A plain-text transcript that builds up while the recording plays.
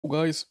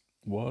Guys,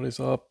 what is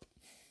up?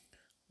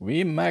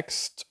 We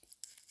maxed.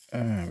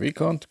 We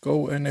can't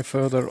go any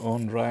further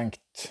on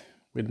ranked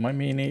with my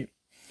mini,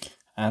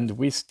 and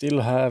we still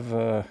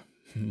have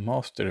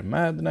Master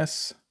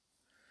Madness.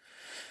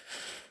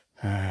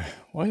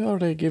 Why are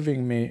they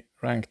giving me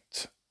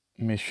ranked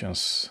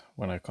missions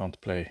when I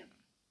can't play?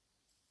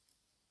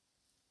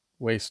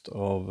 Waste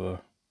of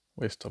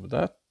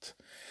that.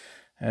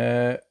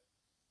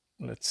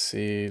 Let's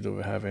see. Do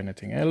we have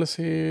anything else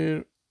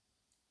here?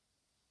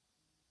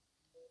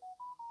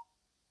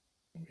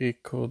 We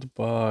could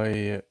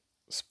buy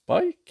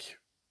Spike,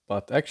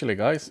 but actually,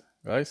 guys,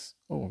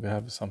 oh, we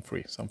have some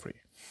free.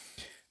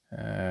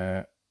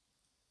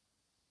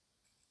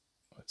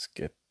 Let's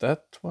get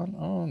that one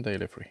on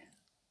daily free.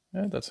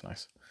 Yeah, that's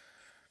nice.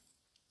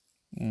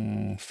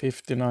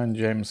 59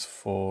 gems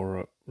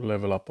for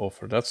level up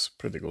offer. That's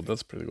pretty good.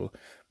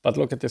 But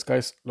look at this,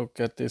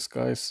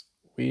 guys.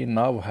 We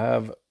now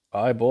have.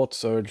 I bought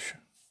Surge.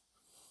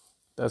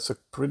 That's a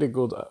pretty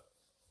good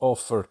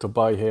offer to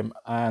buy him,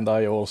 and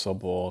I also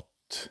bought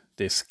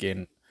this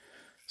skin.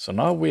 So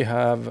now we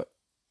have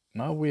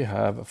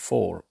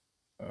 4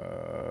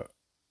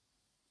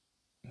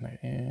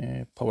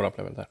 power up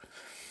level there.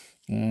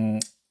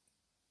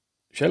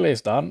 Shelly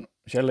is done.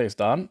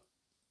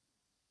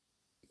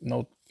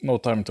 No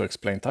time to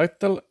explain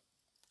title,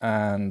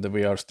 and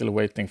we are still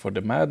waiting for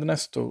the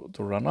madness to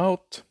run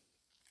out,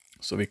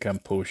 so we can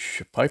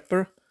push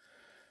Piper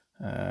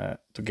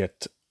to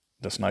get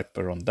the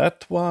sniper on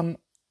that one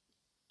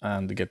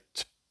and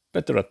get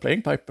better at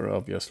playing Piper.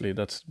 Obviously,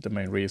 that's the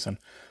main reason.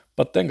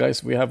 But then,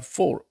 guys, we have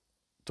 4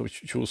 to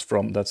choose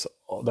from. That's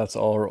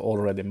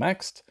already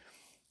maxed,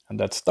 and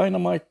that's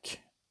Dynamite,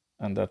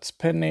 and that's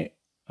Penny,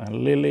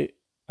 and Lily,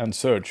 and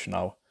Surge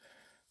now.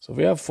 So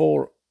we have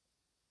 4.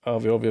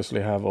 We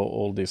obviously have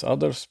all these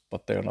others,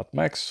 but they are not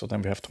maxed. So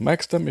then we have to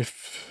max them.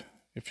 If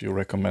you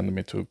recommend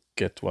me to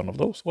get one of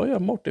those, why are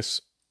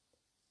Mortis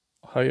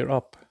higher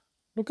up?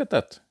 Look at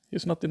that.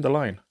 He's not in the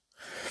line.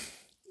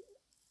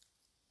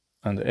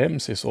 And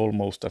Ems is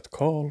almost at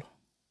call.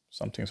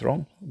 Something's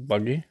wrong.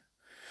 Buggy.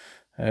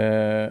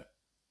 They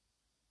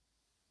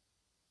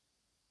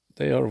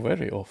are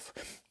very off.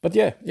 But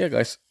yeah,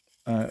 guys.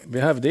 We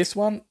have this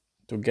one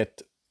to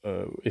get.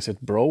 Is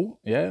it Bro?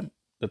 Yeah,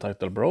 the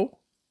title Bro.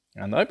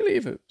 And I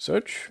believe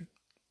Surge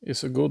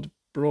is a good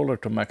brawler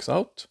to max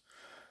out.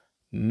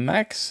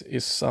 Max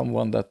is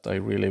someone that I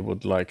really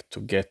would like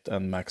to get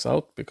and max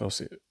out,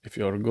 because if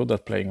you're good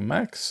at playing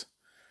Max,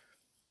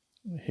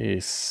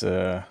 it's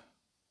a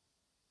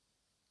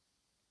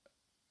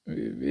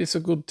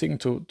good thing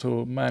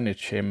to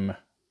manage him,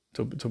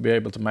 to be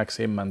able to max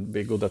him and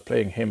be good at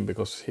playing him,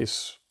 because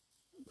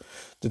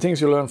the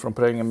things you learn from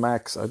playing a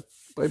Max, I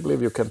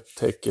believe you can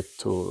take it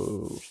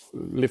to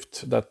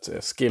lift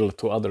that skill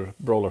to other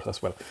brawlers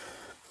as well.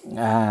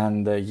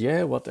 And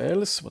yeah, what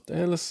else?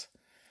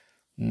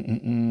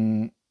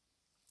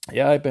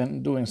 Yeah, I've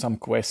been doing some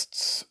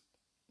quests,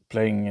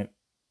 playing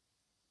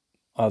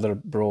other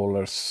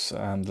brawlers,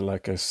 and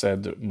like I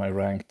said, my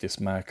rank is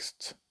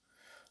maxed.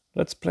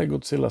 Let's play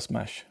Godzilla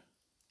Smash.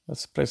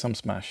 Let's play some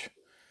Smash.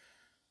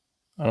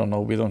 I don't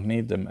know, we don't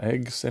need them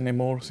eggs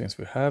anymore since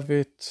we have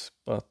it,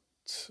 but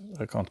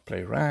I can't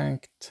play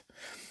ranked.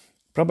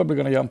 Probably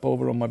gonna jump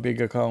over on my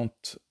big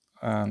account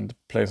and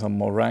play some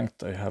more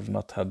ranked. I have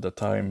not had the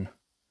time.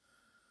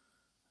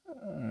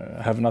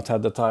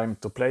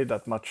 To play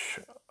that much.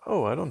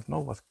 Oh, I don't know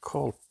what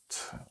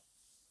Colt. I'm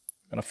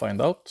gonna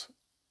find out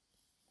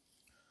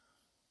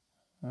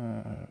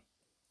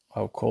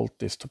how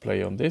Colt is to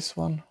play on this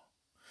one.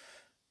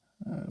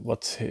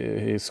 What's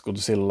his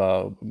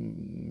Godzilla?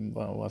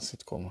 What's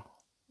it called?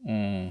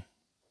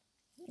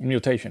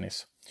 Mutation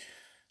is.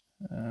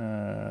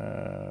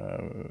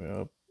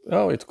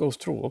 Oh, it goes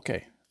through.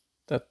 Okay,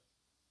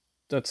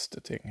 that's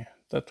the thing.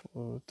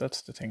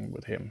 That's the thing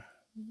with him.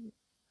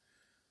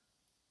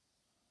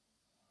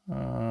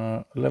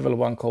 Level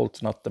 1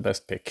 Colt, not the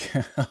best pick,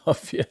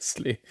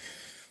 obviously.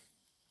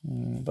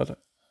 But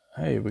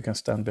hey, we can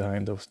stand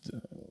behind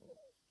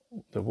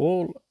the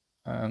wall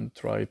and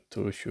try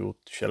to shoot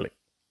Shelly.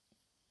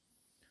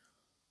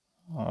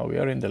 We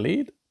are in the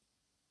lead.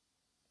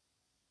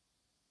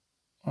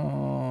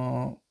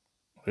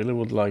 Really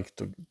would like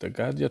the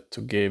gadget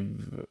to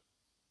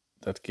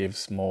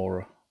gives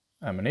more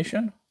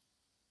ammunition.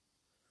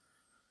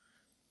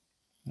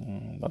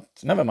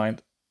 But never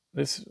mind.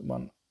 This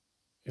one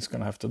is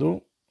gonna have to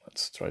do.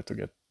 Let's try to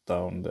get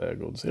down the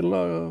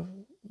Godzilla.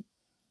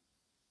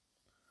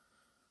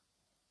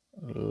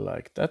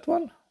 Like that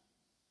one.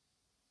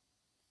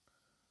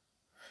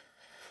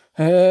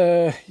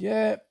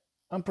 Yeah,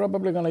 I'm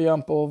probably gonna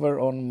jump over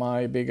on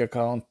my big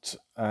account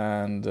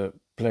and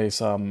play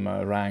some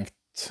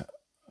ranked.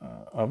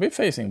 Are we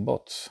facing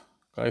bots?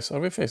 Guys, are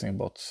we facing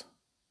bots?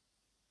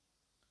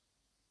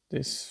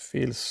 This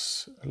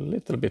feels a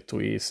little bit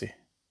too easy.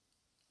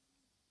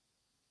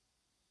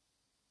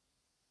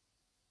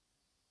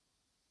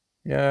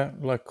 Yeah,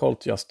 like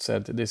Colt just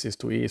said, this is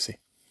too easy.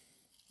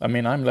 I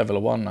mean, I'm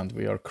level 1 and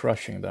we are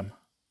crushing them.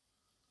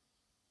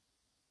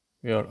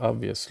 We are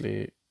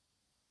obviously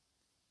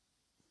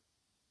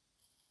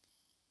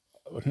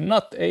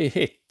not a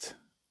hit.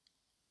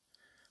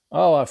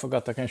 Oh, I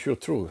forgot I can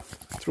shoot through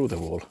the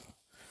wall.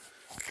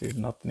 Did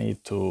not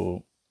need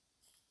to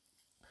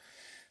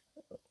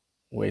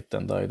wait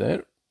and die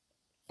there.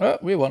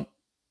 We won.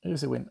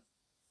 Easy win.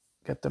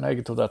 Get an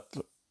egg to that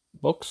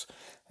box.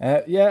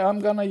 Yeah, I'm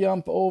gonna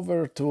jump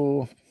over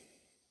to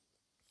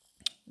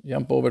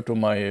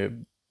my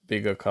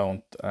big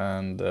account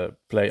and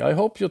play. I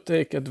hope you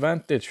take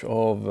advantage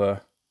of.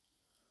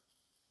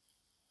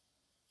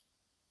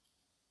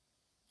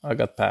 I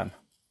got Pam.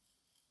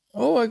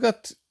 Oh, I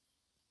got.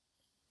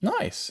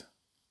 Nice.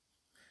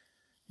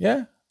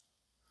 Yeah.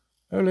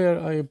 Earlier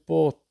I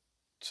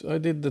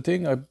did the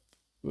thing. I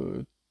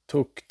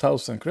took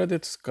 1,000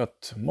 credits,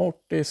 got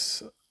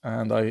Mortis,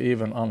 and I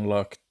even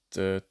unlocked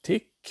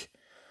Tick,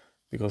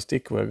 because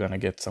Tick we're gonna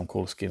get some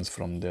cool skins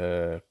from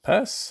the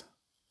pass.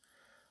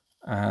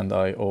 And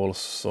I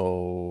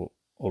also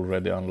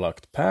already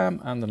unlocked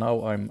Pam, and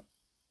now I'm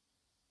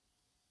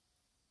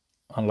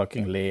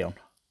unlocking Leon.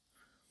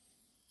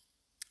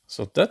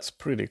 So that's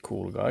pretty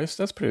cool, guys.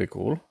 That's pretty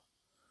cool.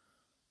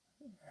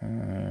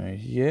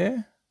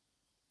 Yeah.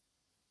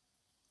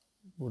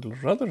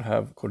 Would rather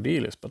have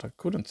Cordelius, but I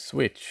couldn't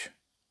switch.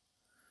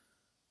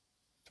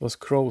 It was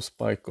Crow,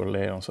 Spike, or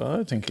Leon, so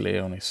I think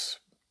Leon is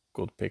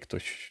good pick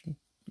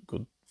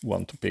good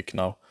one to pick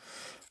now.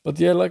 But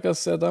yeah, like I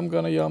said, I'm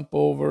gonna jump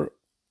over,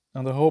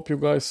 and I hope you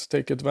guys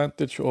take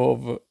advantage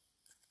of.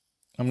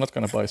 I'm not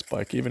gonna buy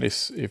Spike, even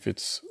if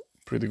it's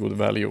pretty good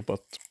value,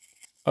 but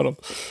I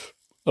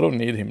don't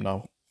need him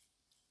now.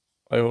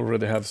 I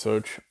already have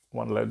Surge,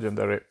 1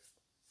 legendary.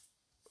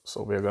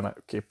 So we're gonna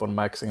keep on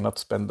maxing, not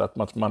spend that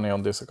much money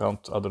on this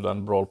account other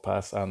than Brawl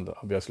Pass, and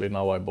obviously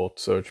now I bought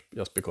Surge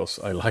just because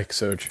I like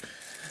Surge.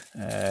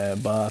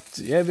 But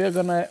yeah, we're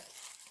gonna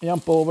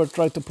jump over,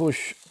 try to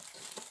push.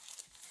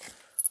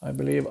 I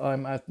believe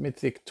I'm at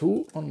Mythic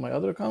 2 on my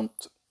other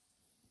account.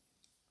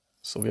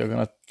 So we are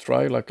gonna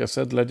try, like I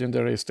said,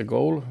 Legendary is the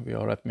goal. We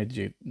are at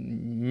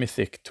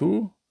Mythic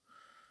 2,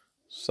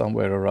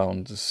 somewhere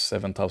around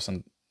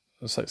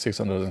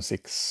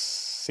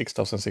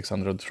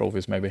 6,600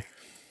 trophies maybe.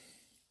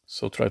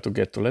 So try to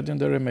get to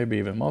Legendary, maybe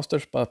even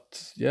Masters,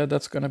 but yeah,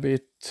 that's gonna be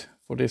it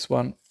for this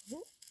one.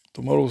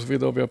 Tomorrow's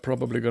video we are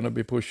probably gonna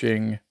be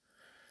pushing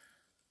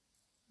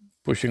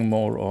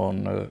more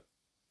on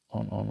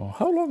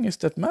how long is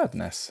that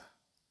madness?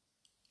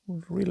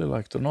 Would really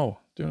like to know.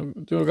 Do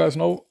you guys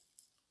know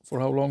for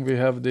how long we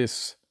have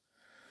this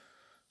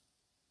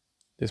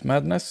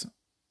madness?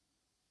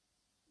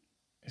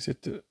 Is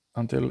it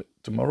until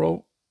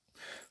tomorrow?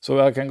 So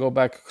I can go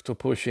back to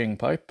pushing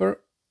Piper.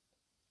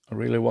 I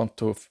really want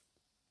to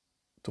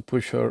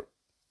push her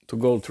to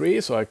gold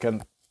 3 so I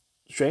can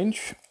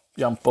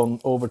jump on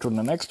over to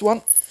the next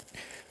one.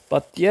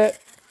 But yeah,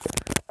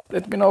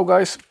 let me know,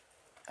 guys,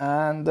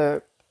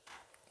 and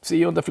see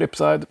you on the flip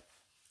side.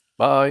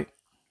 Bye.